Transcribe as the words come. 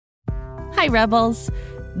Hi, Rebels.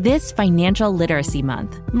 This Financial Literacy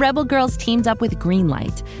Month, Rebel Girls teamed up with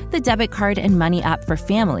Greenlight, the debit card and money app for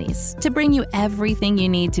families, to bring you everything you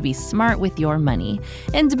need to be smart with your money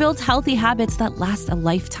and to build healthy habits that last a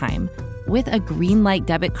lifetime. With a Greenlight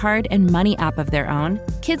debit card and money app of their own,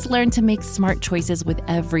 kids learn to make smart choices with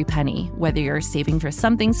every penny, whether you're saving for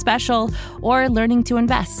something special or learning to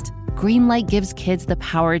invest. Greenlight gives kids the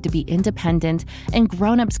power to be independent, and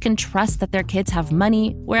grown-ups can trust that their kids have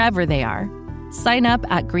money wherever they are. Sign up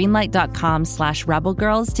at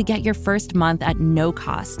greenlight.com/rebelgirls to get your first month at no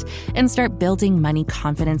cost and start building money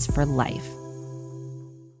confidence for life.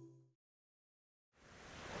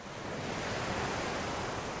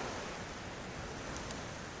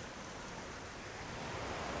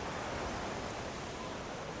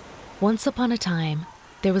 Once upon a time,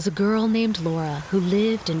 there was a girl named Laura who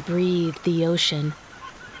lived and breathed the ocean.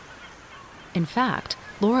 In fact,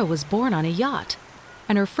 Laura was born on a yacht,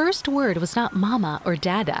 and her first word was not mama or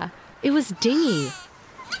dada, it was dinghy,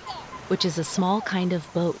 which is a small kind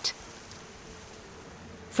of boat.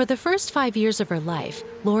 For the first 5 years of her life,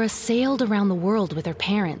 Laura sailed around the world with her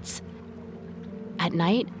parents. At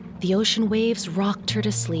night, the ocean waves rocked her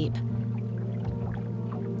to sleep.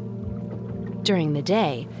 During the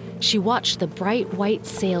day, she watched the bright white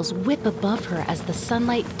sails whip above her as the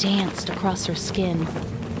sunlight danced across her skin.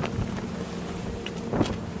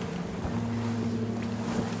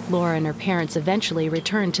 Laura and her parents eventually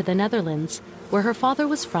returned to the Netherlands, where her father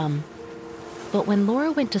was from. But when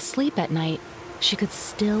Laura went to sleep at night, she could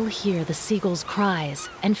still hear the seagulls' cries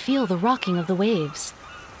and feel the rocking of the waves.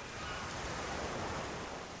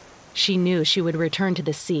 She knew she would return to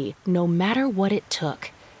the sea, no matter what it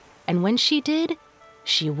took. And when she did,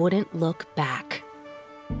 she wouldn't look back.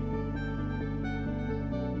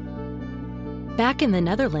 Back in the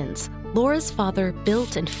Netherlands, Laura's father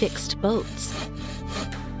built and fixed boats.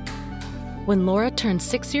 When Laura turned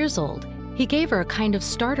 6 years old, he gave her a kind of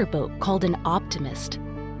starter boat called an Optimist.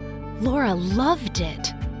 Laura loved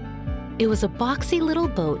it. It was a boxy little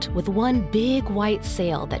boat with one big white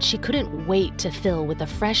sail that she couldn't wait to fill with the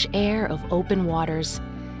fresh air of open waters.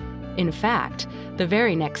 In fact, the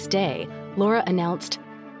very next day, Laura announced,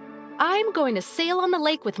 "I'm going to sail on the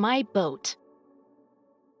lake with my boat."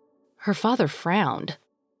 Her father frowned.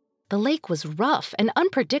 The lake was rough and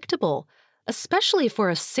unpredictable, especially for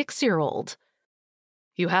a 6-year-old.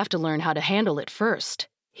 "You have to learn how to handle it first,"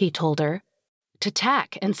 he told her, "to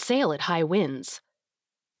tack and sail at high winds."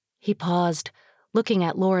 He paused, looking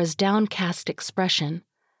at Laura's downcast expression.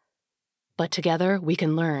 "But together we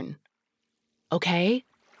can learn. Okay?"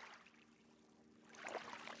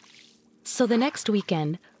 So the next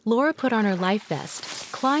weekend, Laura put on her life vest,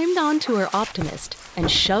 climbed onto her Optimist, and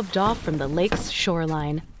shoved off from the lake's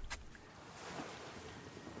shoreline.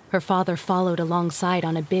 Her father followed alongside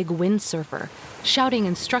on a big windsurfer, shouting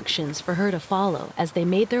instructions for her to follow as they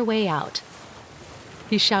made their way out.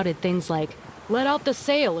 He shouted things like, "Let out the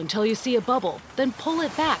sail until you see a bubble, then pull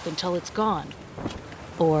it back until it's gone."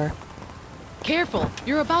 Or, "Careful,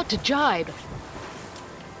 you're about to jibe."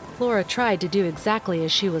 Laura tried to do exactly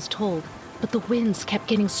as she was told, but the winds kept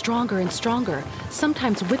getting stronger and stronger,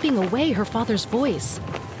 sometimes whipping away her father's voice.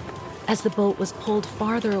 As the boat was pulled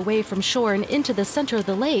farther away from shore and into the center of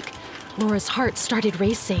the lake, Laura's heart started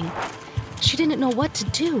racing. She didn't know what to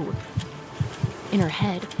do. In her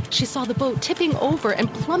head, she saw the boat tipping over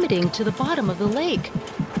and plummeting to the bottom of the lake.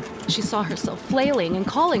 She saw herself flailing and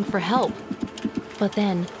calling for help. But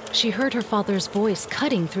then, she heard her father's voice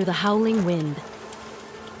cutting through the howling wind.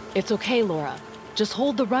 "It's okay, Laura. Just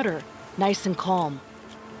hold the rudder, nice and calm."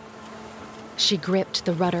 She gripped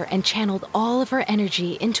the rudder and channeled all of her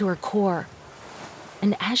energy into her core.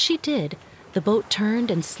 And as she did, the boat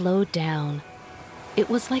turned and slowed down. It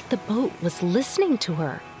was like the boat was listening to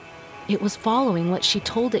her. It was following what she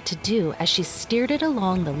told it to do as she steered it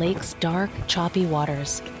along the lake's dark, choppy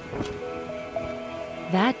waters.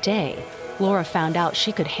 That day, Laura found out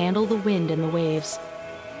she could handle the wind and the waves.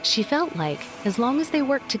 She felt like, as long as they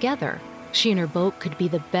worked together, she and her boat could be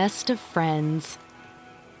the best of friends.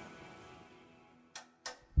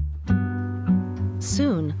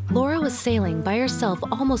 Soon, Laura was sailing by herself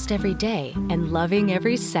almost every day and loving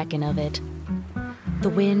every second of it. The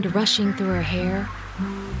wind rushing through her hair,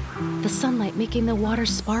 the sunlight making the water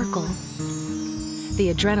sparkle, the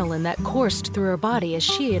adrenaline that coursed through her body as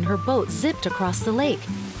she and her boat zipped across the lake.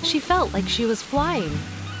 She felt like she was flying.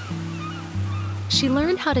 She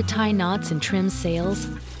learned how to tie knots and trim sails,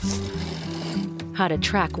 how to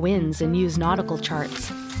track winds and use nautical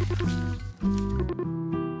charts.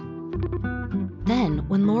 Then,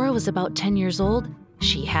 when Laura was about 10 years old,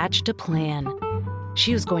 she hatched a plan.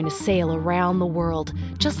 She was going to sail around the world,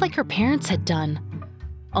 just like her parents had done.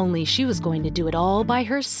 Only she was going to do it all by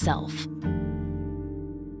herself.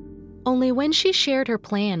 Only when she shared her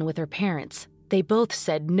plan with her parents, they both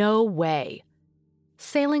said no way.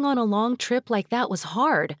 Sailing on a long trip like that was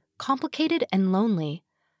hard, complicated, and lonely.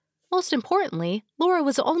 Most importantly, Laura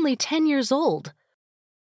was only 10 years old.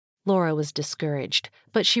 Laura was discouraged,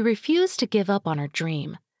 but she refused to give up on her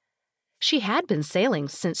dream. She had been sailing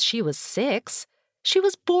since she was 6. She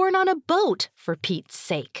was born on a boat, for Pete's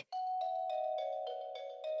sake.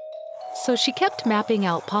 So she kept mapping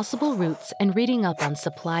out possible routes and reading up on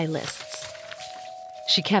supply lists.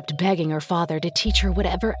 She kept begging her father to teach her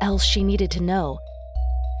whatever else she needed to know.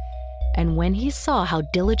 And when he saw how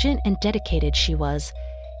diligent and dedicated she was,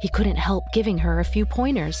 he couldn't help giving her a few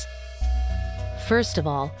pointers. First of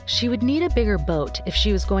all, she would need a bigger boat if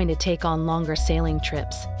she was going to take on longer sailing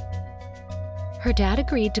trips. Her dad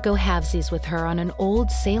agreed to go halvesies with her on an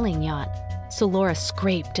old sailing yacht, so Laura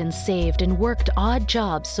scraped and saved and worked odd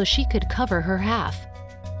jobs so she could cover her half.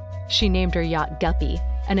 She named her yacht Guppy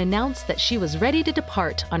and announced that she was ready to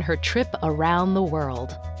depart on her trip around the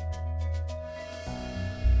world.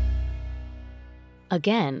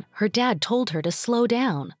 Again, her dad told her to slow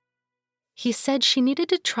down. He said she needed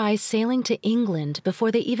to try sailing to England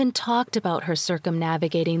before they even talked about her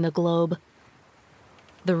circumnavigating the globe.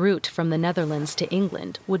 The route from the Netherlands to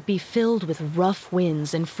England would be filled with rough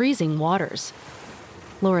winds and freezing waters.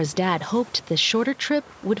 Laura's dad hoped this shorter trip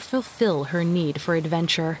would fulfill her need for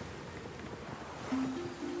adventure.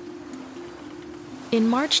 In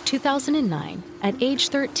March 2009, at age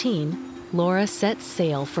 13, Laura set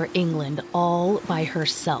sail for England all by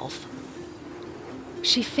herself.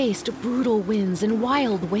 She faced brutal winds and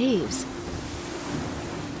wild waves.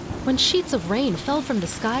 When sheets of rain fell from the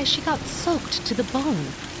sky, she got soaked to the bone.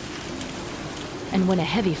 And when a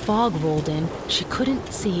heavy fog rolled in, she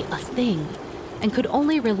couldn't see a thing and could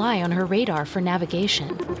only rely on her radar for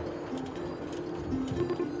navigation.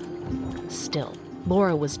 Still,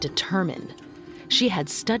 Laura was determined. She had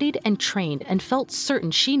studied and trained and felt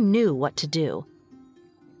certain she knew what to do.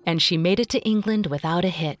 And she made it to England without a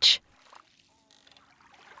hitch.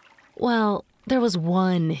 Well, there was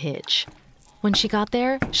one hitch. When she got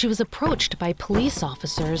there, she was approached by police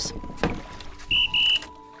officers.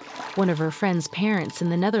 One of her friend's parents in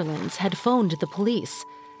the Netherlands had phoned the police.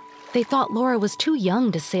 They thought Laura was too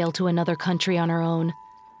young to sail to another country on her own.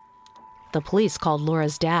 The police called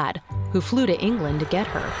Laura's dad, who flew to England to get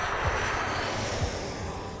her.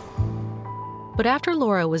 But after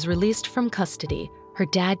Laura was released from custody, her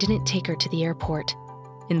dad didn't take her to the airport.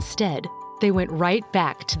 Instead, they went right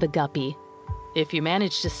back to the Guppy. "If you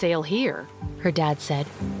manage to sail here," her dad said,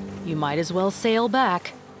 "you might as well sail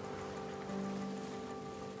back."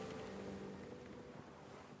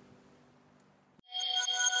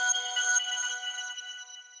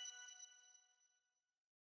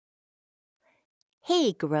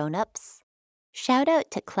 Hey, grown-ups! Shout out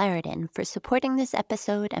to Claritin for supporting this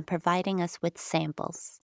episode and providing us with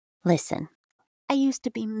samples. Listen, I used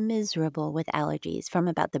to be miserable with allergies from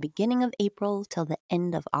about the beginning of April till the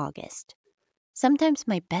end of August. Sometimes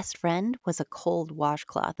my best friend was a cold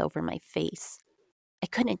washcloth over my face. I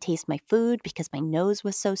couldn't taste my food because my nose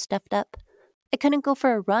was so stuffed up. I couldn't go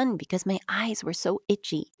for a run because my eyes were so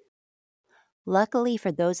itchy. Luckily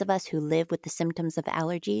for those of us who live with the symptoms of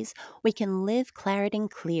allergies, we can live Claritin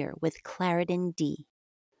Clear with Claritin D.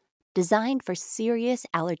 Designed for serious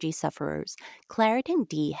allergy sufferers, Claritin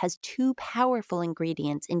D has 2 powerful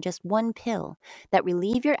ingredients in just one pill that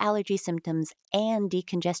relieve your allergy symptoms and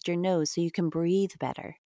decongest your nose so you can breathe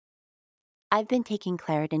better. I've been taking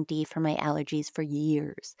Claritin D for my allergies for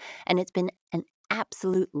years, and it's been an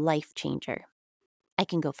absolute life changer. I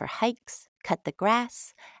can go for hikes, cut the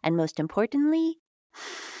grass, and most importantly,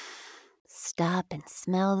 stop and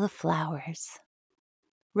smell the flowers.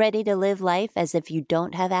 Ready to live life as if you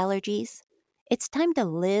don't have allergies? It's time to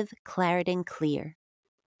live Claritin Clear.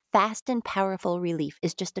 Fast and powerful relief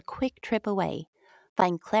is just a quick trip away.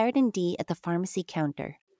 Find Claritin D at the pharmacy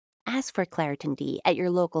counter. Ask for Claritin D at your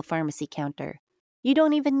local pharmacy counter. You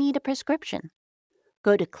don't even need a prescription.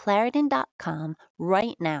 Go to Claritin.com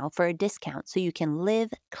right now for a discount so you can live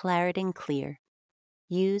Claritin Clear.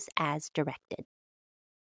 Use as directed.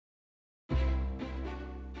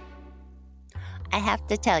 I have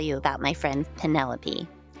to tell you about my friend Penelope.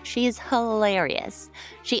 She is hilarious.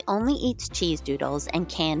 She only eats cheese doodles and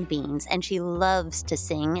canned beans, and she loves to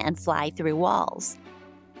sing and fly through walls.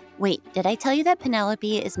 Wait, did I tell you that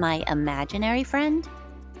Penelope is my imaginary friend?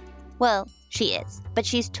 Well, she is, but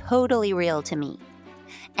she's totally real to me.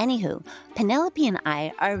 Anywho, Penelope and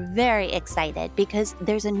I are very excited because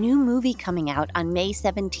there's a new movie coming out on May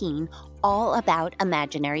 17 all about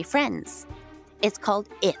imaginary friends. It's called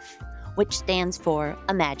IF, which stands for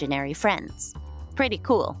Imaginary Friends. Pretty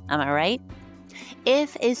cool, am I right?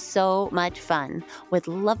 IF is so much fun with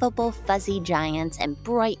lovable fuzzy giants and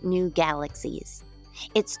bright new galaxies.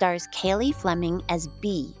 It stars Kaylee Fleming as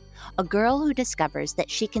Bee, a girl who discovers that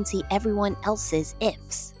she can see everyone else's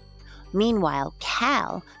ifs. Meanwhile,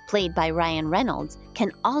 Cal, played by Ryan Reynolds,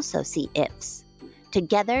 can also see ifs.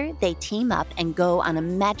 Together, they team up and go on a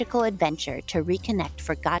magical adventure to reconnect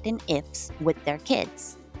forgotten ifs with their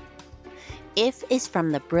kids. IF is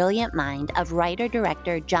from the brilliant mind of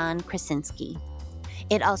writer-director John Krasinski.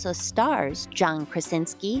 It also stars John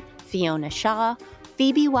Krasinski, Fiona Shaw,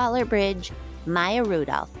 Phoebe Waller-Bridge, Maya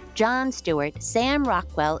Rudolph, Jon Stewart, Sam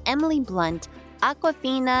Rockwell, Emily Blunt,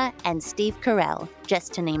 Awkwafina, and Steve Carell,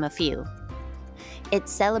 just to name a few. It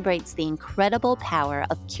celebrates the incredible power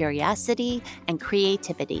of curiosity and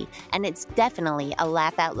creativity, and it's definitely a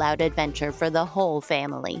laugh-out-loud adventure for the whole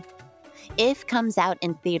family. IF comes out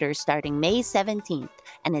in theaters starting May 17th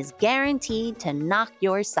and is guaranteed to knock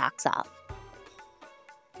your socks off.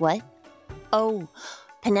 What? Oh,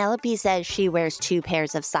 Penelope says she wears 2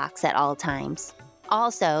 pairs of socks at all times.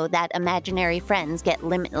 Also, that imaginary friends get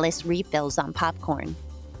limitless refills on popcorn.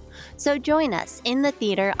 So join us in the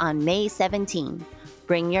theater on May 17.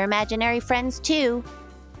 Bring your imaginary friends too.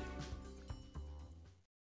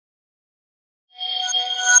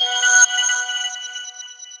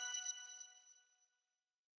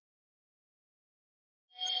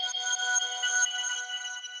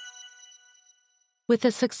 With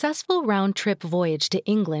a successful round-trip voyage to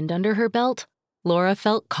England under her belt, Laura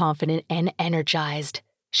felt confident and energized.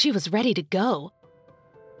 She was ready to go.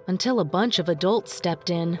 Until a bunch of adults stepped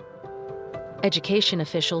in. Education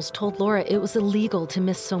officials told Laura it was illegal to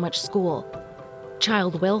miss so much school.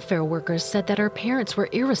 Child welfare workers said that her parents were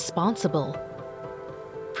irresponsible.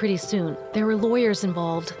 Pretty soon, there were lawyers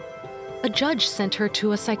involved. A judge sent her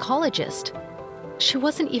to a psychologist. She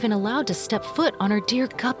wasn't even allowed to step foot on her dear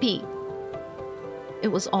Guppy.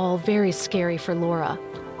 It was all very scary for Laura.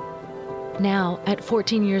 Now, at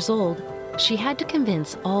 14 years old, she had to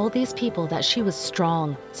convince all these people that she was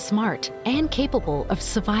strong, smart, and capable of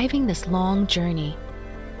surviving this long journey.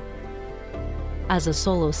 As a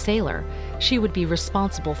solo sailor, she would be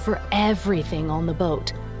responsible for everything on the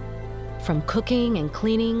boat, from cooking and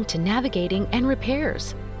cleaning to navigating and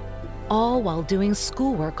repairs, all while doing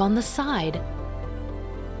schoolwork on the side.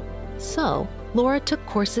 So, Laura took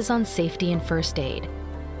courses on safety and first aid.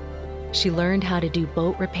 She learned how to do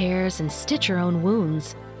boat repairs and stitch her own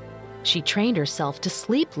wounds. She trained herself to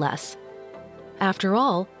sleep less. After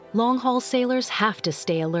all, long-haul sailors have to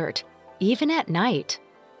stay alert, even at night.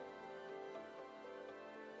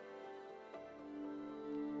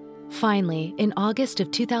 Finally, in August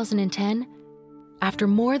of 2010, after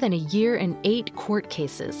more than a year and 8 court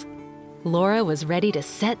cases, Laura was ready to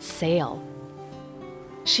set sail.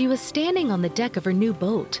 She was standing on the deck of her new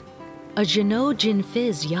boat, a Jeannot Gin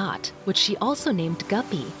Fizz yacht, which she also named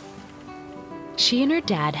Guppy. She and her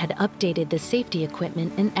dad had updated the safety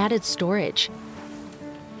equipment and added storage.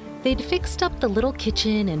 They'd fixed up the little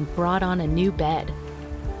kitchen and brought on a new bed.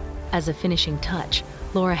 As a finishing touch,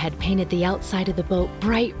 Laura had painted the outside of the boat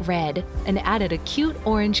bright red and added a cute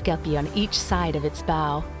orange guppy on each side of its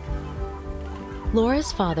bow.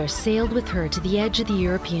 Laura's father sailed with her to the edge of the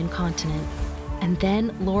European continent, and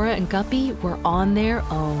then Laura and Guppy were on their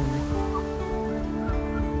own.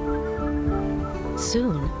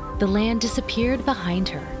 Soon, the land disappeared behind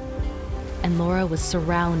her, and Laura was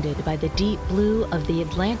surrounded by the deep blue of the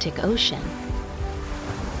Atlantic Ocean.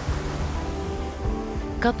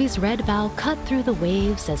 Guppy's red bow cut through the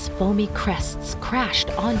waves as foamy crests crashed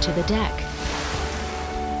onto the deck.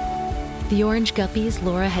 The orange guppies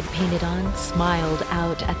Laura had painted on smiled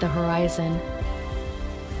out at the horizon.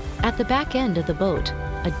 At the back end of the boat,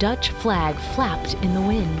 a Dutch flag flapped in the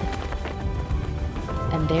wind.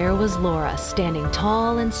 And there was Laura standing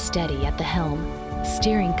tall and steady at the helm,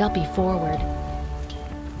 steering Guppy forward.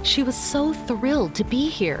 She was so thrilled to be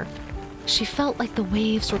here. She felt like the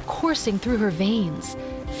waves were coursing through her veins,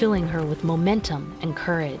 filling her with momentum and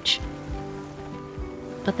courage.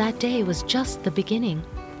 But that day was just the beginning.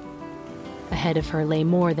 Ahead of her lay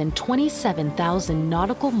more than 27,000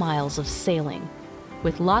 nautical miles of sailing,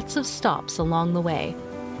 with lots of stops along the way.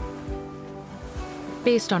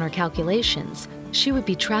 Based on her calculations, she would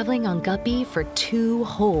be traveling on Guppy for 2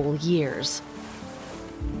 whole years.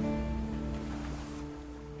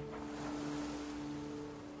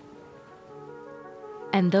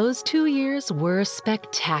 And those 2 years were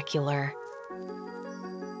spectacular.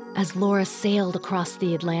 As Laura sailed across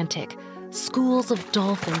the Atlantic, schools of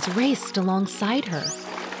dolphins raced alongside her.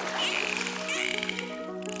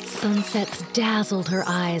 Sunsets dazzled her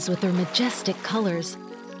eyes with their majestic colors.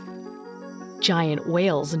 Giant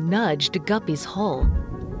whales nudged Guppy's hull.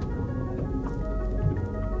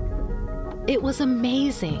 It was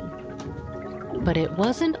amazing, but it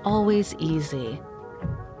wasn't always easy.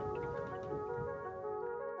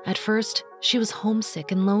 At first, she was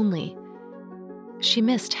homesick and lonely. She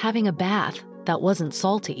missed having a bath that wasn't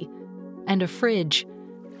salty and a fridge.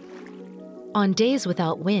 On days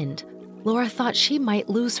without wind, Laura thought she might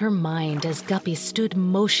lose her mind as Guppy stood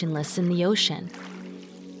motionless in the ocean.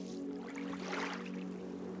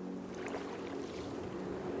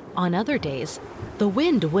 On other days, the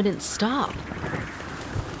wind wouldn't stop.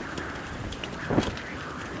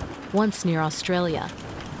 Once near Australia,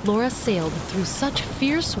 Laura sailed through such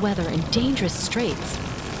fierce weather and dangerous straits.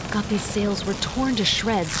 Guppy's sails were torn to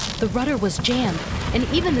shreds, the rudder was jammed, and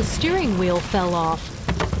even the steering wheel fell off.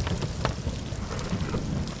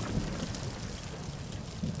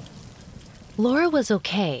 Laura was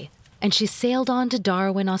okay, and she sailed on to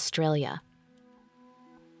Darwin, Australia.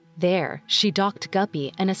 There, she docked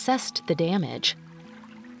Guppy and assessed the damage.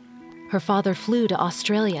 Her father flew to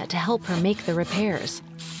Australia to help her make the repairs.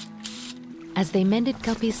 As they mended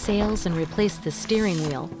Guppy's sails and replaced the steering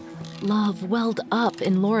wheel, love welled up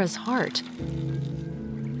in Laura's heart.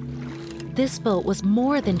 This boat was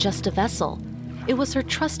more than just a vessel. It was her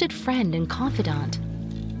trusted friend and confidant.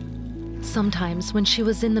 Sometimes when she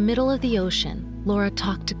was in the middle of the ocean, Laura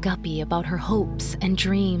talked to Guppy about her hopes and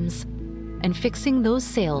dreams. And fixing those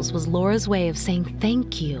sails was Laura's way of saying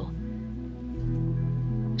thank you.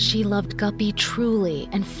 She loved Guppy truly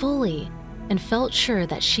and fully, and felt sure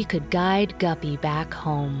that she could guide Guppy back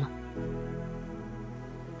home.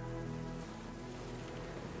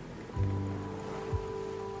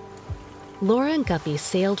 Laura and Guppy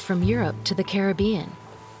sailed from Europe to the Caribbean.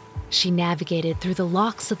 She navigated through the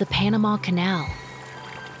locks of the Panama Canal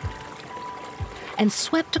and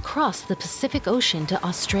swept across the Pacific Ocean to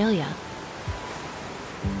Australia.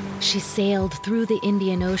 She sailed through the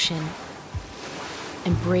Indian Ocean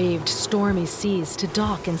and braved stormy seas to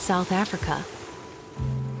dock in South Africa.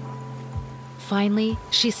 Finally,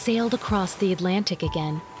 she sailed across the Atlantic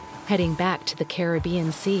again, heading back to the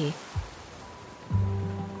Caribbean Sea.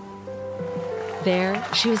 There,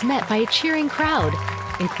 she was met by a cheering crowd,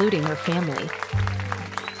 including her family.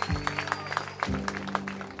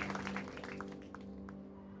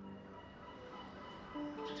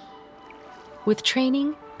 With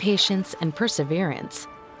training, patience, and perseverance,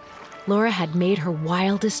 Laura had made her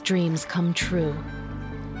wildest dreams come true.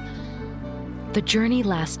 The journey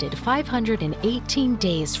lasted 518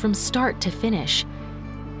 days from start to finish.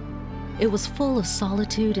 It was full of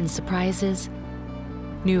solitude and surprises,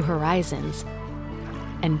 new horizons,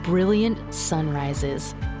 and brilliant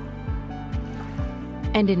sunrises.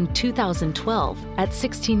 And in 2012, at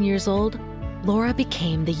 16 years old, Laura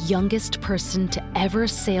became the youngest person to ever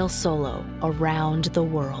sail solo around the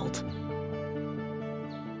world.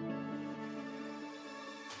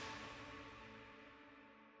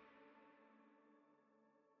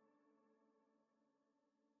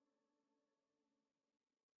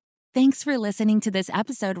 Thanks for listening to this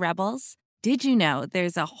episode, Rebels. Did you know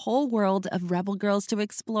there's a whole world of Rebel Girls to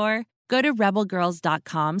explore? Go to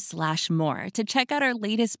rebelgirls.com/more to check out our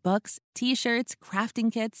latest books, t-shirts,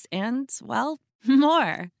 crafting kits, and, well,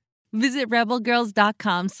 more. Visit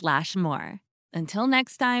rebelgirls.com/more. Until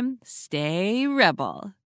next time, stay Rebel.